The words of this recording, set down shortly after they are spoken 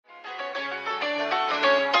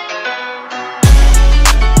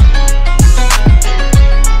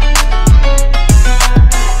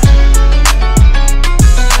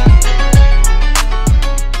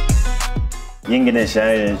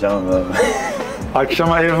İngilizce canım.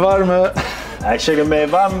 Akşama ev var mı? Akşama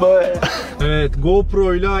ev var mı? Evet,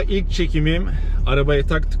 GoPro ile ilk çekimim. Arabaya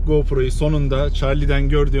taktık GoPro'yu sonunda. Charlie'den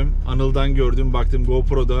gördüm, Anıl'dan gördüm. Baktım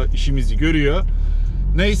GoPro'da işimizi görüyor.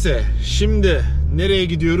 Neyse, şimdi nereye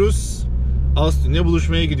gidiyoruz? Austin'le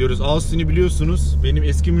buluşmaya gidiyoruz. Austin'i biliyorsunuz, benim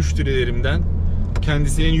eski müşterilerimden.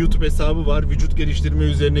 Kendisinin YouTube hesabı var. Vücut geliştirme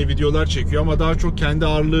üzerine videolar çekiyor ama daha çok kendi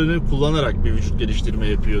ağırlığını kullanarak bir vücut geliştirme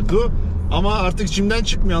yapıyordu. Ama artık Gym'den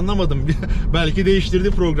çıkmıyor, anlamadım. Belki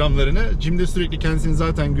değiştirdi programlarını. Gym'de sürekli kendisini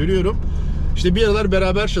zaten görüyorum. İşte bir aralar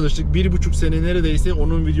beraber çalıştık. 1,5 sene neredeyse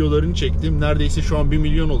onun videolarını çektim. Neredeyse şu an 1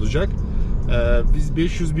 milyon olacak. Biz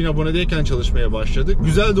 500.000 abonedeyken çalışmaya başladık.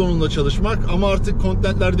 Güzeldi onunla çalışmak ama artık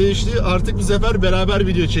contentler değişti. Artık bu sefer beraber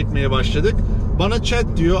video çekmeye başladık. Bana chat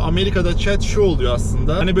diyor. Amerika'da chat şu oluyor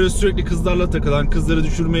aslında. Hani böyle sürekli kızlarla takılan, kızları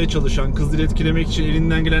düşürmeye çalışan, kızları etkilemek için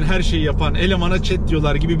elinden gelen her şeyi yapan elemana chat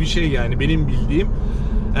diyorlar gibi bir şey yani benim bildiğim.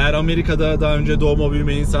 Eğer Amerika'da daha önce doğma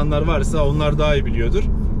büyüme insanlar varsa onlar daha iyi biliyordur.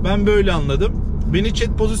 Ben böyle anladım. Beni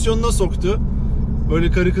chat pozisyonuna soktu.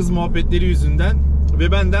 Böyle karı kız muhabbetleri yüzünden.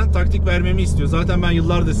 Ve benden taktik vermemi istiyor. Zaten ben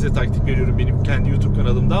yıllardır size taktik veriyorum benim kendi YouTube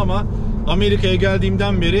kanalımda ama Amerika'ya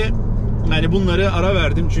geldiğimden beri yani bunları ara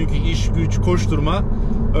verdim. Çünkü iş, güç, koşturma,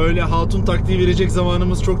 öyle hatun taktiği verecek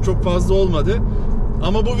zamanımız çok fazla olmadı.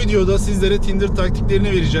 Ama bu videoda sizlere Tinder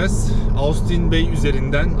taktiklerini vereceğiz. Austin Bey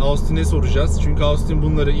üzerinden. Austin'e soracağız. Çünkü Austin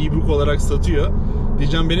bunları e-book olarak satıyor.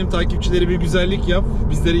 Diyeceğim benim takipçilere bir güzellik yap.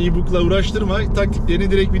 Bizleri e-book'la uğraştırma.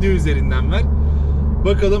 Taktiklerini direkt video üzerinden ver.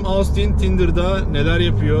 Bakalım Austin Tinder'da neler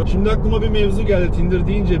yapıyor. Şimdi aklıma bir mevzu geldi. Tinder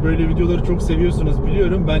deyince böyle videoları çok seviyorsunuz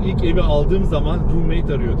biliyorum. Ben ilk evi aldığım zaman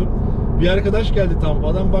roommate arıyordum. Bir arkadaş geldi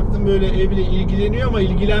Tampa'dan. Baktım böyle evle ilgileniyor ama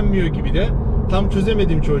ilgilenmiyor gibi de. Tam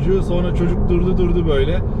çözemedim çocuğu. Sonra çocuk durdu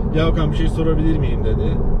böyle. Ya Okan bir şey sorabilir miyim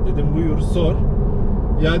dedi. Dedim buyur sor.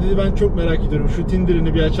 Ya dedi ben çok merak ediyorum. Şu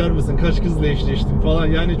Tinder'ını bir açar mısın? Kaç kızla eşleştin falan.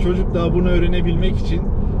 Yani çocuk daha bunu öğrenebilmek için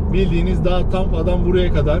bildiğiniz daha Tampa'dan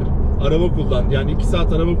buraya kadar araba kullandı. Yani 2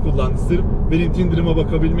 saat araba kullandı sırf benim Tinder'ıma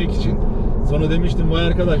bakabilmek için. Sonra demiştim vay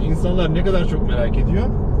arkadaş insanlar ne kadar çok merak ediyor.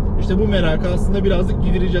 İşte bu merakı aslında birazcık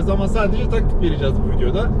gidereceğiz ama sadece taktik vereceğiz bu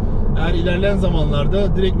videoda. Eğer ilerleyen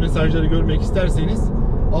zamanlarda direkt mesajları görmek isterseniz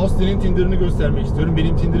Austin'in Tinder'ını göstermek istiyorum.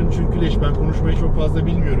 Benim Tinder'ım çünkü leş. Ben konuşmayı çok fazla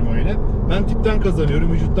bilmiyorum öyle. Ben tipten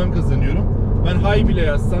kazanıyorum, vücuttan kazanıyorum. Ben hay bile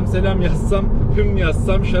yazsam, selam yazsam, hım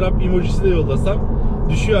yazsam, şarap emojisi de yollasam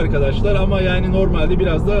düşüyor arkadaşlar ama yani normalde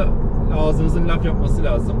biraz da ağzınızın laf yapması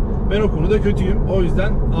lazım. Ben o konuda kötüyüm. O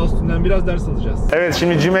yüzden Austin'den biraz ders alacağız. Evet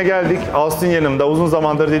şimdi Gym'e geldik. Austin yanımda. Uzun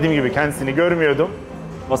zamandır dediğim gibi kendisini görmüyordum.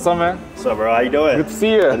 What's up man? What's up bro? How you doing? Good to see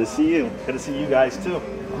you. Good to see you. Good to see you guys too.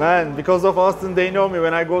 Man, because of Austin, they know me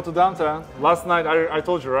when I go to downtown. Last night, I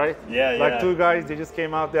told you, right? Yeah, like 2 guys, they just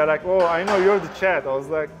came out. They're like, oh, I know you're the chat. I was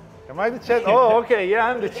like, am I the chat? Oh, okay, yeah,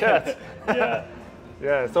 I'm the chat. Yeah.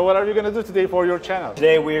 Yeah, so what are you going to do today for your channel?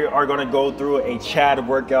 Today we are going to go through a Chad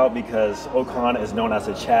workout because Okan is known as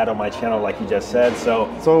a Chad on my channel like he just said. So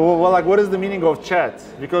well, like what is the meaning of chat?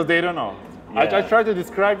 Because they don't know. Yeah. I try to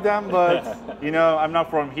describe them, but you know, I'm not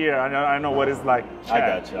from here. I know what it's like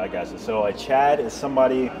Chad. I got you. So a Chad is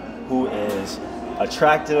somebody who is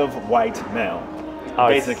attractive white male. Oh,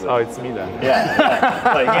 basically. It's me then.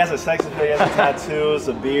 Yeah. Like he has a sex appeal, he has a tattoos,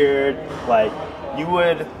 a beard. Like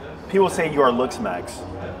people say you are looks max.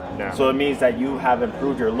 Yeah. So it means that you have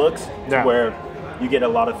improved your looks to where you get a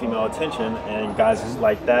lot of female attention, and guys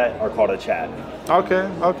like that are called a Chad. Okay.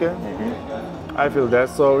 I feel that.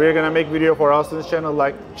 So we're gonna make video for Austin's channel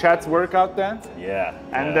like Chad's workout then. Yeah.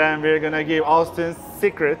 And then we're gonna give Austin's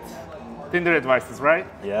secret Tinder advices, right?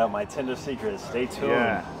 Yeah, my Tinder secrets. Stay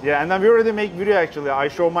tuned. Yeah. And then we already make video actually. I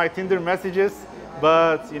show my Tinder messages.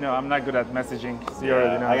 But you know, I'm not good at messaging. So you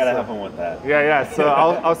already know. I gotta help him with that. Yeah. So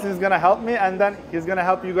Austin's gonna help me, and then he's gonna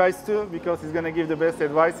help you guys too because he's gonna give the best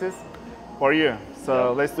advices for you.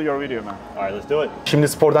 So let's do your video, man. Alright, let's do it. Şimdi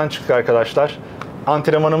spordan çıktık arkadaşlar.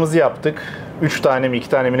 Antrenmanımızı yaptık. 3 tane mi 2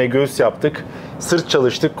 tane mi ne göğüs yaptık. Sırt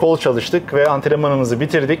çalıştık, kol çalıştık ve antrenmanımızı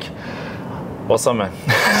bitirdik. What's up, man?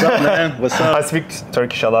 What's up, man? What's up? I speak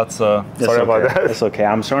Turkish a lot, so sorry about that. It's okay.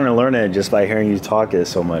 I'm starting to learn it just by hearing you talk it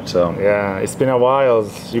so much. So yeah, it's been a while.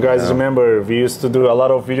 You guys remember we used to do a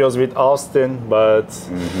lot of videos with Austin, but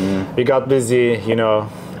we got busy, you know.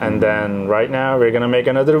 And then right now we're gonna make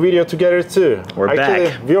another video together too. We're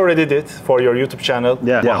back. We already did for your YouTube channel.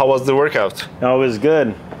 Yeah. How was the workout? No, it was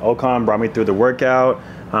good. Okan brought me through the workout.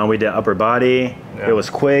 We did upper body. Yeah. It was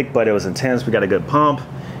quick, but it was intense. We got a good pump.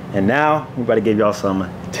 And now we're about to give y'all some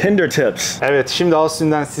Tinder tips. Evet, şimdi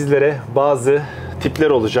Austin'den sizlere bazı tipler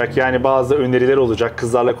olacak. Yani bazı öneriler olacak.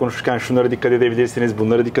 Kızlarla konuşurken şunlara dikkat edebilirsiniz,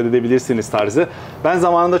 bunlara dikkat edebilirsiniz tarzı. Ben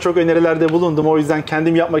zamanında çok önerilerde bulundum. O yüzden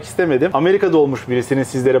kendim yapmak istemedim. Amerika'da olmuş birisinin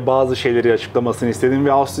sizlere bazı şeyleri açıklamasını istedim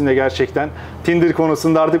ve Austin'de gerçekten Tinder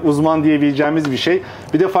konusunda artık uzman diyebileceğimiz bir şey.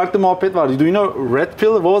 Bir de farklı muhabbet vardı. Do you know red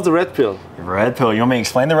pill? What was the red pill? Red pill. You want me to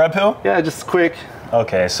explain the red pill? Yeah, just quick.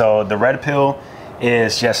 Okay, so the red pill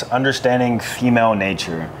is just understanding female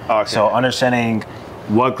nature. Okay. So understanding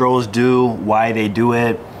what girls do, why they do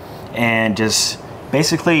it, and just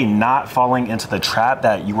basically not falling into the trap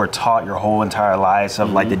that you were taught your whole entire lives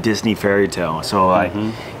of like the Disney fairy tale. So like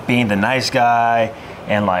being the nice guy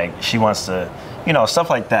and like she wants to, you know, stuff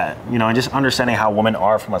like that, you know, and just understanding how women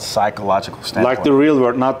are from a psychological standpoint. Like the real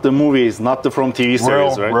world, not the movies, not the from TV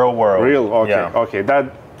series, right? Real world. Real, okay, yeah. Okay. That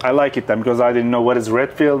I like it then because I didn't know what is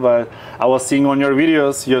red pill, but I was seeing on your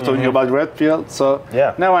videos you're talking about red pill, so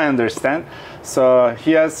yeah. Now I understand. So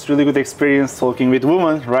he has really good experience talking with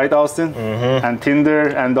women, right, Austin? And Tinder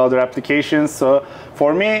and other applications. So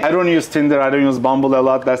for me, I don't use Tinder, I don't use Bumble a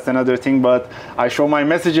lot, that's another thing, but I show my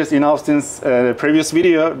messages in Austin's previous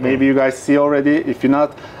video. Maybe you guys see already. If you're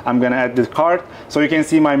not, I'm gonna add the card. So you can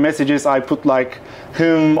see my messages. I put like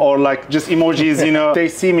him or like just emojis, you know. They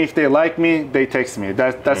see me, if they like me, they text me.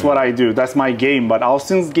 That's what I do. That's my game. But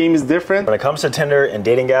Austin's game is different. When it comes to Tinder and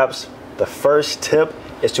dating apps, the first tip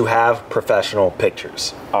is to have professional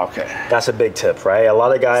pictures. Okay. That's a big tip, right? A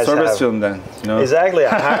lot of guys service film then, you know? Exactly.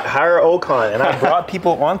 Hire Ocon, and I brought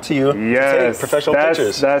people onto you to take professional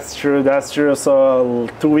pictures. That's true, that's true. So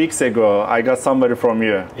 2 weeks ago, I got somebody from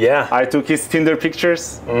you. Yeah. I took his Tinder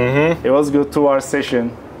pictures. It was good, 2 hour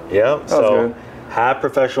session. Yeah, so good. Have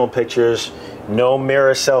professional pictures. No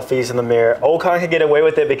mirror selfies in the mirror. Ocon can get away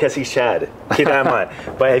with it because he's Chad. Keep that in mind.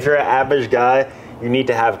 But if you're an average guy, you need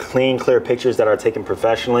to have clean, clear pictures that are taken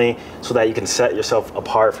professionally so that you can set yourself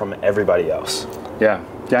apart from everybody else. Yeah.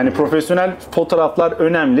 Yani profesyonel fotoğraflar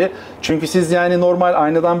önemli. Çünkü siz yani normal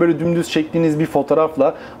aynadan böyle dümdüz çektiğiniz bir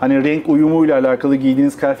fotoğrafla hani renk uyumuyla alakalı,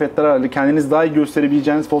 giydiğiniz kıyafetlerle alakalı kendiniz daha iyi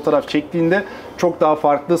gösterebileceğiniz fotoğraf çektiğinde çok daha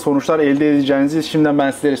farklı sonuçlar elde edeceğinizi şimdiden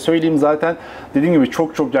ben sizlere söyleyeyim. Zaten dediğim gibi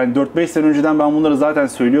çok yani 4-5 sene önceden ben bunları zaten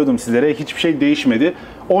söylüyordum sizlere. Hiçbir şey değişmedi.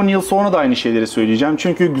 10 yıl sonra da aynı şeyleri söyleyeceğim.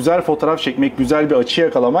 Çünkü güzel fotoğraf çekmek, güzel bir açı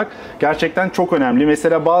yakalamak gerçekten çok önemli.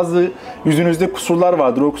 Mesela bazı yüzünüzde kusurlar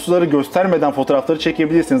vardır. O kusurları göstermeden fotoğrafları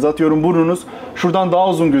çekebilirsiniz. Atıyorum burnunuz şuradan daha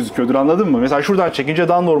uzun gözüküyordur, anladın mı? Mesela şuradan çekince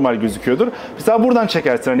daha normal gözüküyordur. Mesela buradan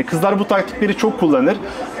çekersin. Hani kızlar bu taktikleri çok kullanır.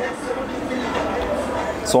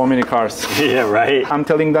 So many cars. Yeah, right. I'm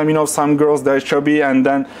telling them, you know, some girls they're chubby and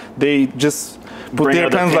then they just put their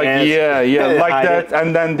pants like like that,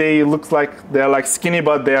 and then they look like they're like skinny,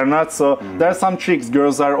 but they are not. So there are some tricks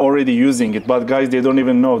girls are already using it, but guys they don't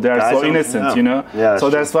even know. They are so innocent, you know. Yeah, so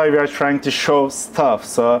that's why we are trying to show stuff.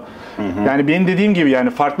 So yani benim dediğim gibi yani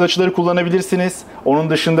farklı açıları kullanabilirsiniz. Onun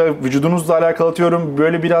dışında vücudunuzla alakalı atıyorum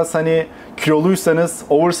böyle biraz hani kiloluysanız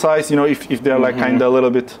oversize, you know, if they're like kind of a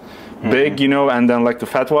little bit big, you know, and then like the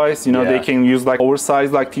fat wise, you know, they can use like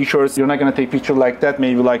oversized like t-shirts. You're not gonna take picture like that,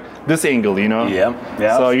 maybe like this angle, you know.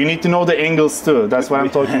 Yeah. So you need to know the angles too. That's what I'm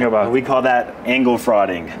talking about. We call that angle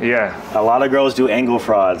frauding. Yeah. A lot of girls do angle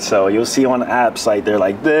fraud. So you'll see on apps like they're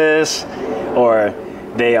like this, or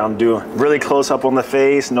they do really close up on the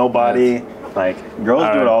face, no body. Like girls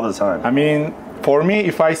do it all the time. I mean, for me,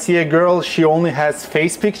 if I see a girl, she only has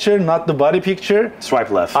face picture, not the body picture. Swipe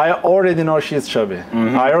left. I already know she's chubby.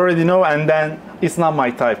 I already know, and then it's not my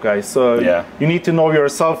type, guys. So you need to know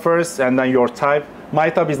yourself first, and then your type. My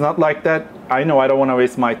type is not like that. I know I don't want to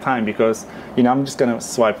waste my time because, you know, I'm just gonna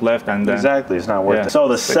swipe left and then. Exactly, it's not worth it. So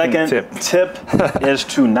the second tip is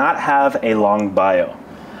to not have a long bio.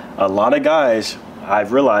 A lot of guys,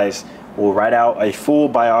 I've realized, will write out a full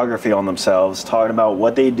biography on themselves, talking about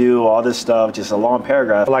what they do, all this stuff, just a long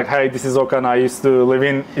paragraph. Like, hey, this is Okan. I used to live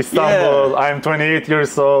in Istanbul. I'm 28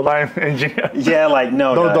 years old. I'm an engineer. Yeah, like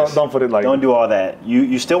no, guys, don't put it like. Don't do all that.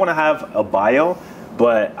 You still want to have a bio,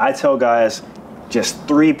 but I tell guys just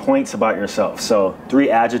 3 points about yourself. So 3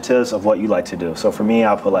 adjectives of what you like to do. So for me,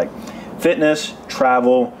 I'll put like fitness,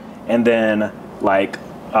 travel, and then like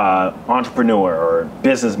entrepreneur or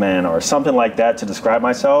businessman or something like that to describe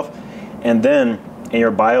myself. And then in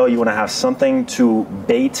your bio, you want to have something to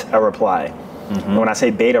bait a reply. And when I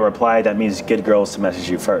say bait a reply, that means get girls to message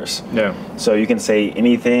you first. Yeah. So you can say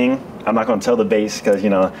anything. I'm not going to tell the base because,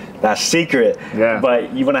 you know, that's secret. Yeah.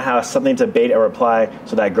 But you want to have something to bait a reply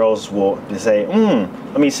so that girls will say,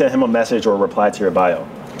 let me send him a message or a reply to your bio.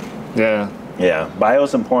 Yeah. Yeah. Bio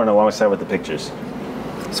is important alongside with the pictures.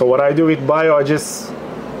 So what I do with bio, I just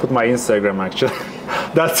put my Instagram actually.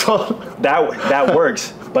 That's all. That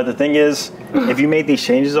works. But the thing is, if you make these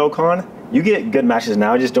changes, Okan, you get good matches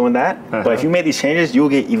now just doing that. But if you make these changes, you'll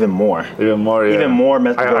get even more. Even more, yeah. Even more.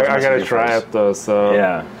 I gotta try it though. So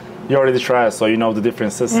yeah, you already tried, so you know the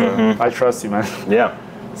differences. So I trust you, man. Yeah.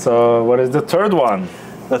 So what is the third one?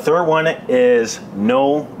 The third one is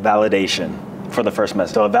no validation for the first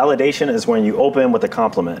message. So a validation is when you open with a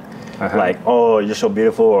compliment. Like, oh, you're so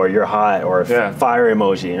beautiful, or you're hot, or fire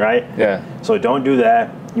emoji, right? Yeah. So don't do that.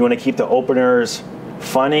 You want to keep the openers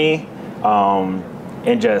funny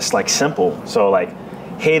and just like simple. So like,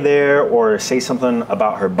 hey there, or say something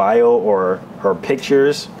about her bio or her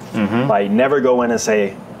pictures. Like never go in and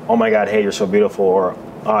say, oh my God, hey, you're so beautiful, or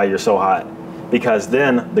oh, you're so hot. Because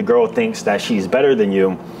then the girl thinks that she's better than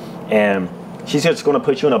you, and she's just going to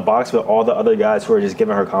put you in a box with all the other guys who are just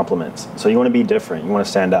giving her compliments. So you want to be different. You want to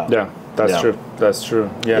stand out. Yeah, that's true. That's true.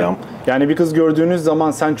 Yeah. Yani bir kız gördüğünüz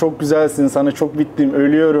zaman sen çok güzelsin, sana çok bittim,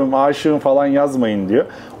 ölüyorum, aşığım falan yazmayın diyor.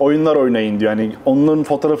 Oyunlar oynayın diyor. Yani onların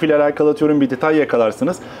fotoğrafıyla alakalı atıyorum bir detay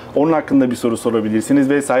yakalarsınız. Onun hakkında bir soru sorabilirsiniz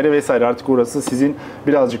vesaire vesaire. Artık orası sizin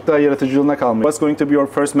birazcık daha yaratıcılığına kalmış. What's going to be your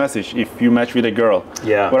first message if you match with a girl?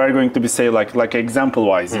 Yeah. What are you going to be say like example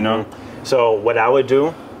wise, you know? So what I would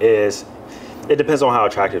do is, it depends on how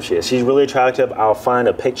attractive she is. She's really attractive, I'll find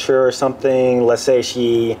a picture or something. Let's say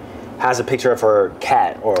she has a picture of her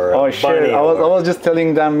cat or bunny. I was just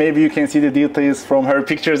telling them maybe you can see the details from her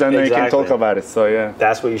pictures and then you can talk about it. So yeah.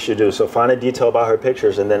 That's what you should do. So find a detail about her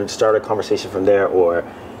pictures and then start a conversation from there. Or,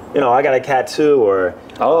 you know, I got a cat too, or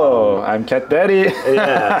I'm cat daddy.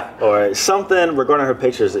 Yeah, or something regarding her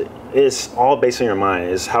pictures. It's all based on your mind.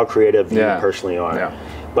 It's how creative you personally are. Yeah.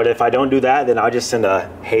 But if I don't do that, then I'll just send a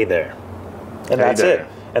hey there. And that's it.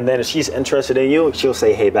 And then if she's interested in you, she'll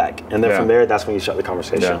say hey back. And then from there, that's when you start the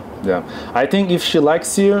conversation. Yeah. I think if she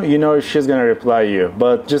likes you, you know she's gonna reply you.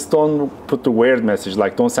 But just don't put the weird message.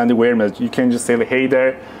 Like don't send the weird message. You can just say like, hey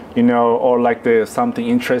there, you know, or like the something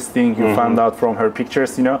interesting you found out from her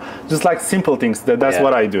pictures, you know. Just like simple things. That's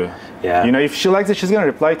what I do. Yeah. You know, if she likes it, she's gonna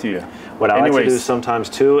reply to you. What I like to do sometimes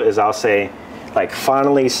too is I'll say, like,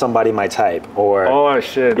 finally somebody my type, or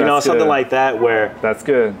you know, something like that, where that's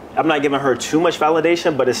good. I'm not giving her too much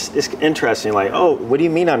validation, but it's interesting. Like, oh, what do you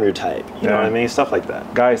mean I'm your type? You know what I mean? Stuff like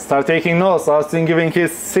that. Guys, start taking notes. Austin giving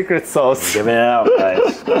his secret sauce. Giving it out,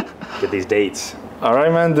 guys. Get these dates. All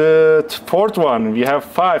right, man. The fourth one, we have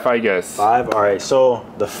 5, I guess. 5. All right. So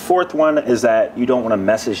the fourth one is that you don't want to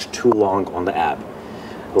message too long on the app.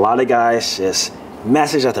 A lot of guys just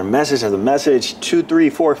message after message after message, 2, 3,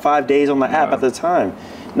 4, 5 days on the app at the time.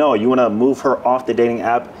 No, you want to move her off the dating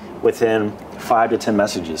app within 5 to 10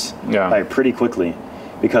 messages, like pretty quickly,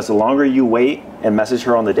 because the longer you wait and message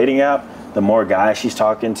her on the dating app, the more guys she's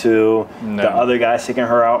talking to, the other guys taking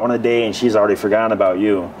her out on a date, and she's already forgotten about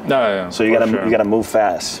you. So you gotta move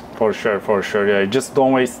fast. For sure. Yeah, just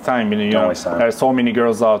don't waste time. You know, there's so many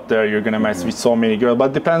girls out there. You're gonna mess with so many girls,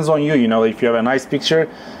 but it depends on you. You know, if you have a nice picture,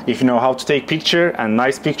 if you know how to take picture, and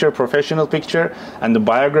nice picture, professional picture, and the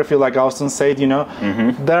biography, like Austin said, you know,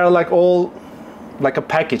 they're like all like a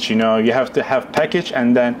package. You know, you have to have package,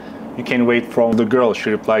 and then you can wait from the girl she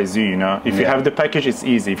replies you, you know. If you have the package, it's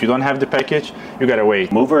easy. If you don't have the package, you gotta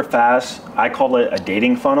wait. Move her fast. I call it a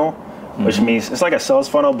dating funnel, which means it's like a sales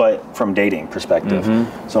funnel, but from dating perspective.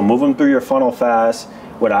 So move them through your funnel fast.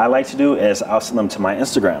 What I like to do is I'll send them to my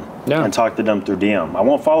Instagram and talk to them through DM. I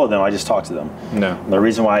won't follow them, I just talk to them. The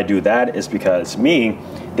reason why I do that is because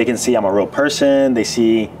they can see I'm a real person, they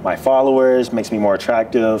see my followers, makes me more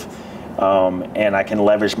attractive, and I can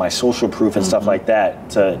leverage my social proof and stuff like that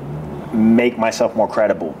to make myself more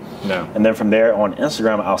credible. And then from there on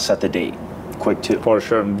Instagram, I'll set the date quick too. For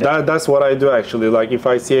sure. That's what I do actually. Like if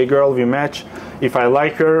I see a girl, we match. If I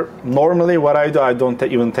like her, normally what I do, I don't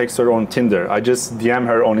even text her on Tinder. I just DM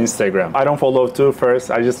her on Instagram. I don't follow too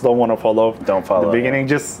first. I just don't want to follow. Don't follow. At the beginning,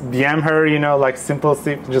 just DM her, you know, like simple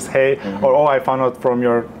stuff, just hey, or oh, I found out from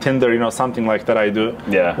your Tinder, you know, something like that I do.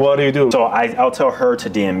 What do you do? So I'll tell her to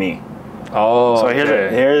DM me. So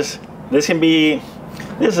this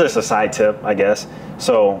is just a side tip, I guess.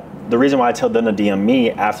 So the reason why I tell them to DM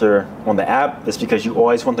me after on the app is because you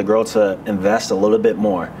always want the girl to invest a little bit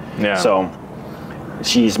more. So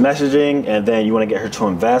she's messaging and then you want to get her to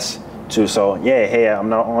invest too. So yeah, hey, I'm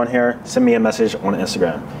not on here. Send me a message on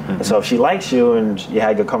Instagram. And so if she likes you and you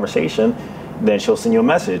had a good conversation, then she'll send you a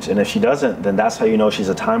message. And if she doesn't, then that's how you know she's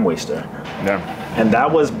a time waster. And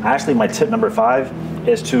that was actually my tip number 5,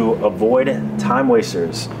 is to avoid time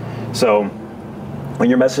wasters. So when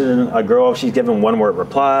you're messaging a girl, if she's giving one-word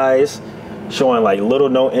replies, showing like little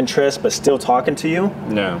no interest, but still talking to you,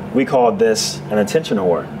 we call this an attention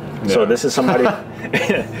whore. So this is somebody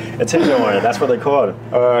attention oriented. That's what they're called.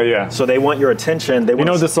 Yeah. So they want your attention. They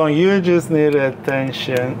want the song "You Just Need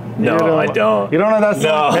Attention." No, I don't. You don't know that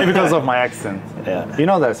song? No. Maybe because of my accent. Yeah. You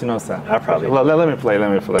know that. You know that. I probably. Let me play.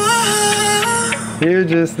 You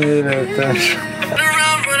just need attention.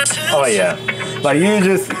 Oh yeah. Like you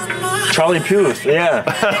just. Charlie Puth. Yeah.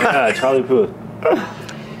 Yeah. Charlie Puth.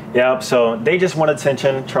 Yeah. So they just want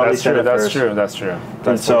attention. Charlie said it first. That's true.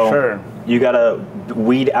 And so you gotta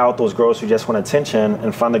weed out those girls who just want attention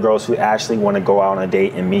and find the girls who actually want to go out on a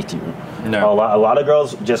date and meet you. No. A lot of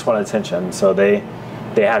girls just want attention, so they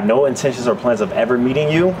have no intentions or plans of ever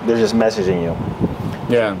meeting you. They're just messaging you.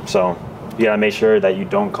 Yeah. So you gotta make sure that you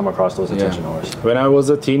don't come across those attention whores. When I was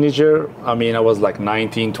a teenager, I mean, I was like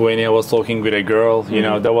 19, 20, I was talking with a girl, you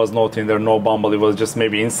know, there was no Tinder, no Bumble, it was just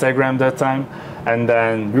maybe Instagram that time. And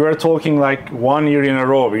then we were talking like 1 year in a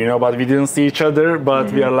row, you know, but we didn't see each other,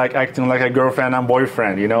 but we are like acting like a girlfriend and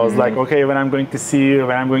boyfriend, you know. It's like, okay, when I'm going to see you,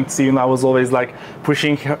 I was always like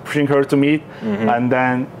pushing her to meet, and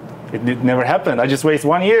then it never happened. I just wasted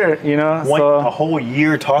 1 year, you know. A whole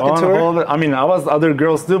year talking to her? I mean, I was other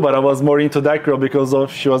girls too, but I was more into that girl because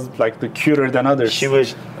she was like the cuter than others. She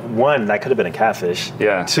was, one, that could have been a catfish.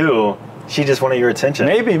 Yeah. Two, she just wanted your attention.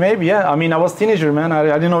 Maybe, yeah. I mean, I was a teenager, man. I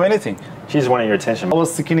didn't know anything. She just wanted your attention. I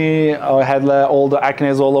was skinny. I had all the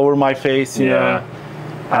acne all over my face, you know.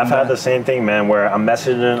 I've had the same thing, man, where I'm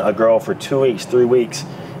messaging a girl for 2 weeks, 3 weeks,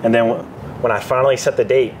 and then when I finally set the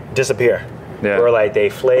date, disappear. Yeah. Or like they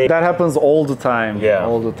flake. That happens all the time. Yeah.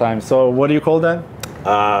 All the time. So what do you call that?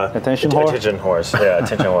 Attention whore? Attention whores. Yeah,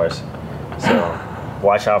 attention whores. So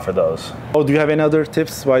watch out for those. Oh, do you have any other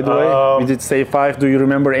tips, by the way? We did say 5. Do you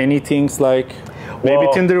remember any things like maybe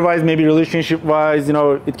Tinder-wise, maybe relationship-wise, you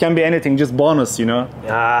know, it can be anything, just bonus, you know?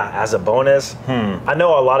 As a bonus, I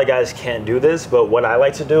know a lot of guys can't do this, but what I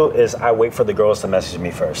like to do is I wait for the girls to message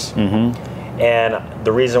me first. And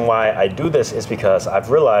the reason why I do this is because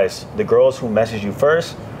I've realized the girls who message you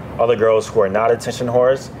first are the girls who are not attention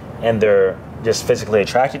whores, and they're just physically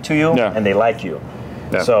attracted to you, and they like you.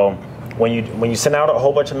 So when you send out a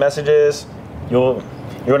whole bunch of messages, you're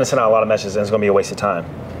gonna send out a lot of messages, and it's gonna be a waste of time.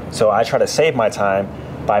 So I try to save my time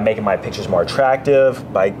by making my pictures more attractive,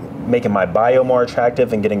 by making my bio more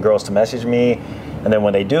attractive and getting girls to message me. And then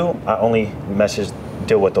when they do, I only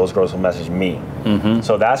deal with those girls who message me.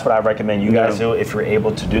 So that's what I recommend you guys do if you're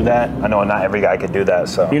able to do that. I know not every guy could do that.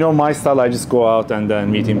 So you know my style, I just go out and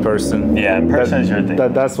then meet in person. Yeah, in person is your thing.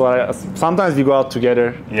 That's why sometimes we go out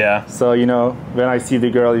together. Yeah. So you know, when I see the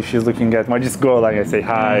girl, if she's looking at me, I just go like I say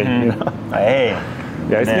hi. You know? Hey.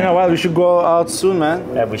 Yeah, it's been a while. We should go out soon, man.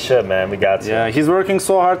 Yeah, we should, man. We got to. Yeah, he's working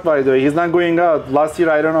so hard, by the way. He's not going out. Last year,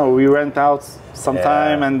 I don't know, we went out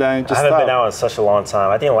sometime and then just I haven't been out in such a long time.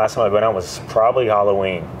 I think the last time I went out was probably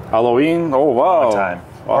Halloween. Halloween? Oh, wow. Long time.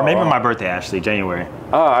 Wow, or maybe my birthday, actually, January.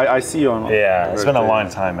 I see you on Yeah, it's been a long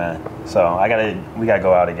time, man. So we gotta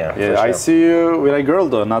go out again. Yeah, sure. I see you with a girl,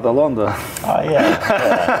 though, not alone, though. Oh,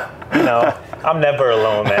 yeah. You know, I'm never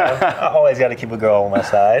alone, man. I always got to keep a girl on my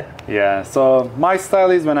side. Yeah, so my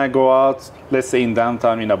style is when I go out, let's say in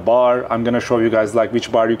downtown in a bar, I'm going to show you guys like which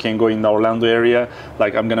bar you can go in the Orlando area.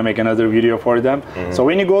 Like I'm going to make another video for them. So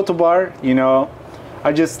when you go to bar, you know,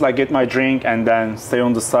 I just like get my drink and then stay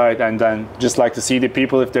on the side and then just like to see the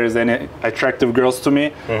people if there's any attractive girls to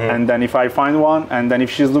me. And then if I find one and then if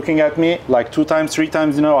she's looking at me like 2 times, 3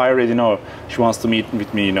 times, you know, I already know she wants to meet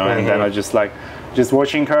with me, you know, and then I just like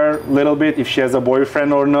watching her a little bit if she has a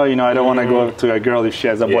boyfriend or no, you know, I don't want to go to a girl if she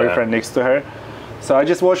has a boyfriend next to her. So I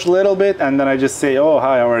just watch a little bit and then I just say, oh,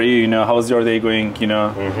 hi, how are you? You know, how's your day going? You know.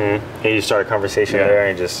 And you start a conversation there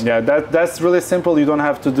and just. Yeah, that's really simple. You don't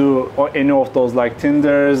have to do any of those like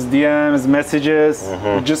Tinders, DMs, messages.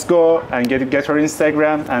 You just go and get her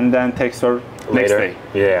Instagram and then text her next day.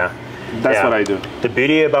 Yeah. That's what I do. The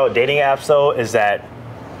beauty about dating apps though is that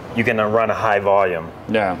you can run a high volume.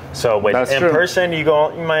 Yeah. So with in person, you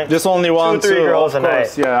might just only 1, 2, 3 girls a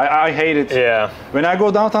night. Yeah, I hate it. Yeah. When I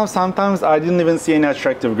go downtown, sometimes I didn't even see any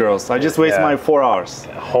attractive girls. I just waste my 4 hours.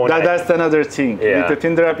 That's another thing. Yeah. With the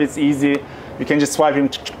Tinder app, it's easy. You can just swipe him,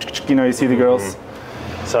 you know, you see the girls.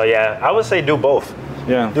 So yeah, I would say do both.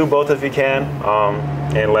 Yeah. Do both if you can,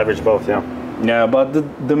 and leverage both. Yeah. Yeah, but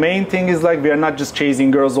the main thing is like we are not just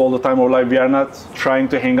chasing girls all the time, or like we are not trying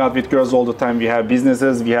to hang out with girls all the time. We have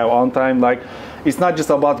businesses, we have on time. Like it's not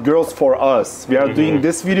just about girls for us. We are doing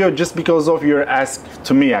this video just because of your ask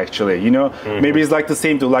to me, actually. You know, maybe it's like the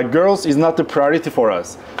same too. Like girls is not the priority for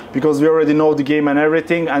us because we already know the game and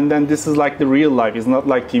everything. And then this is like the real life. It's not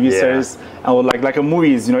like TV series or like a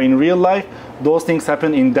movies. You know, in real life, those things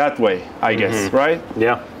happen in that way, I guess, right?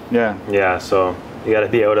 Yeah. Yeah. Yeah. So you got to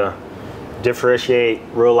be able to differentiate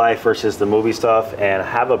real life versus the movie stuff and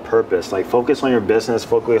have a purpose. Like focus on your business,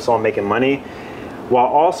 focus on making money, while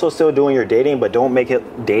also still doing your dating, but don't make it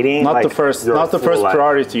dating not like the first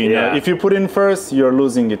priority. You know, if you put in first, you're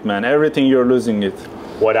losing it, man. Everything, you're losing it.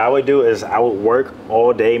 What I would do is I would work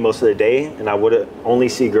all day, most of the day, and I would only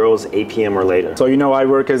see girls 8 p.m. or later. So, you know, I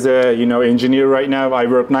work as a, engineer right now. I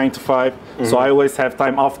work 9 to 5. So I always have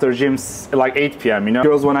time after gyms, like 8 p.m., you know.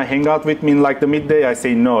 Girls, when I hang out with me in like the midday, I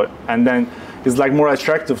say no. And then it's like more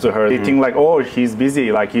attractive to her. They think like, oh, he's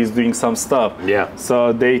busy, like he's doing some stuff. Yeah.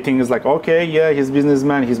 So they think it's like, okay, yeah, he's a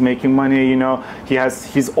businessman, he's making money, you know. He has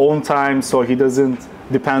his own time, so he doesn't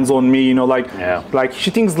depends on me, you know, like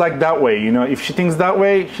she thinks like that way, you know. If she thinks that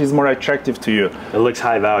way, she's more attractive to you. It looks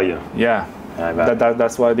high value. Yeah, high value.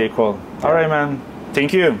 That's why they call. Yeah. All right, man.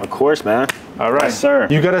 Thank you. Of course, man. All right, yes, sir.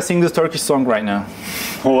 You gotta sing this Turkish song right now.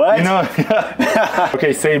 What? You know?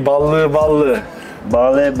 Okay, say ballı ballı.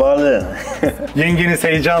 Ballı ballı. Yengeniz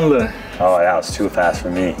heyecanlı. Oh, that was too fast for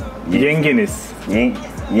me. Yengeniz.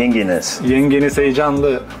 Yengeniz. Yengeniz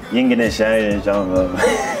heyecanlı. Yengeniz heyecanlı.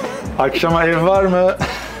 Akşama ev var mı?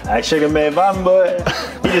 Akşama ev var mı?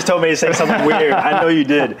 You just told me to say something weird. I know you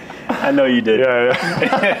did. I know you did. Yeah.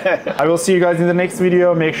 I will see you guys in the next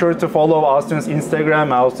video. Make sure to follow Austin's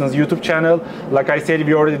Instagram, Austin's YouTube channel. Like I said,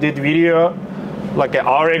 we already did video like an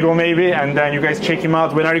hour ago maybe, and then you guys check him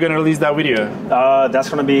out. When are you gonna release that video? That's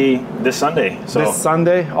gonna be this Sunday. So. This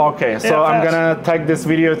Sunday? Okay, so yeah, I'm gonna tag this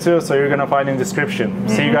video too, so you're gonna find in the description.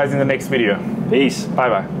 See you guys in the next video. Peace. Bye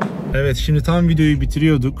bye. Evet, şimdi tam videoyu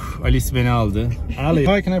bitiriyorduk. Alice beni aldı.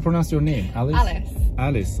 Alice, how can I pronounce your name? Alice?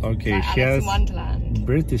 Alice, okay. Like she Alice has in Wonderland.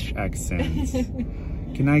 British accent.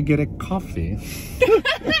 Can I get a coffee?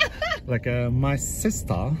 Like my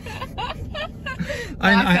sister.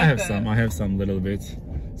 I have some little bit.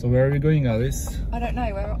 So where are we going, Alice? I don't know.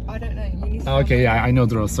 I don't know. You need to okay, yeah, I know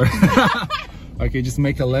the road, sorry. Okay, just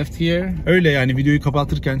make a left here. Öyle yani, videoyu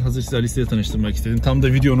kapatırken hazır sizi Alice'le tanıştırmak istedim. Tam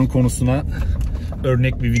da videonun konusuna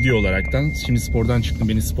örnek bir video olaraktan. Şimdi spordan çıktım,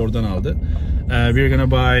 beni spordan aldı. We're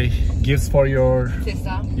gonna buy gifts for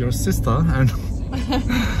your sister and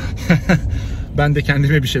ben de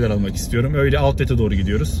kendime bir şeyler almak istiyorum. Öyle outlet'e doğru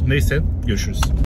gidiyoruz. Neyse, görüşürüz.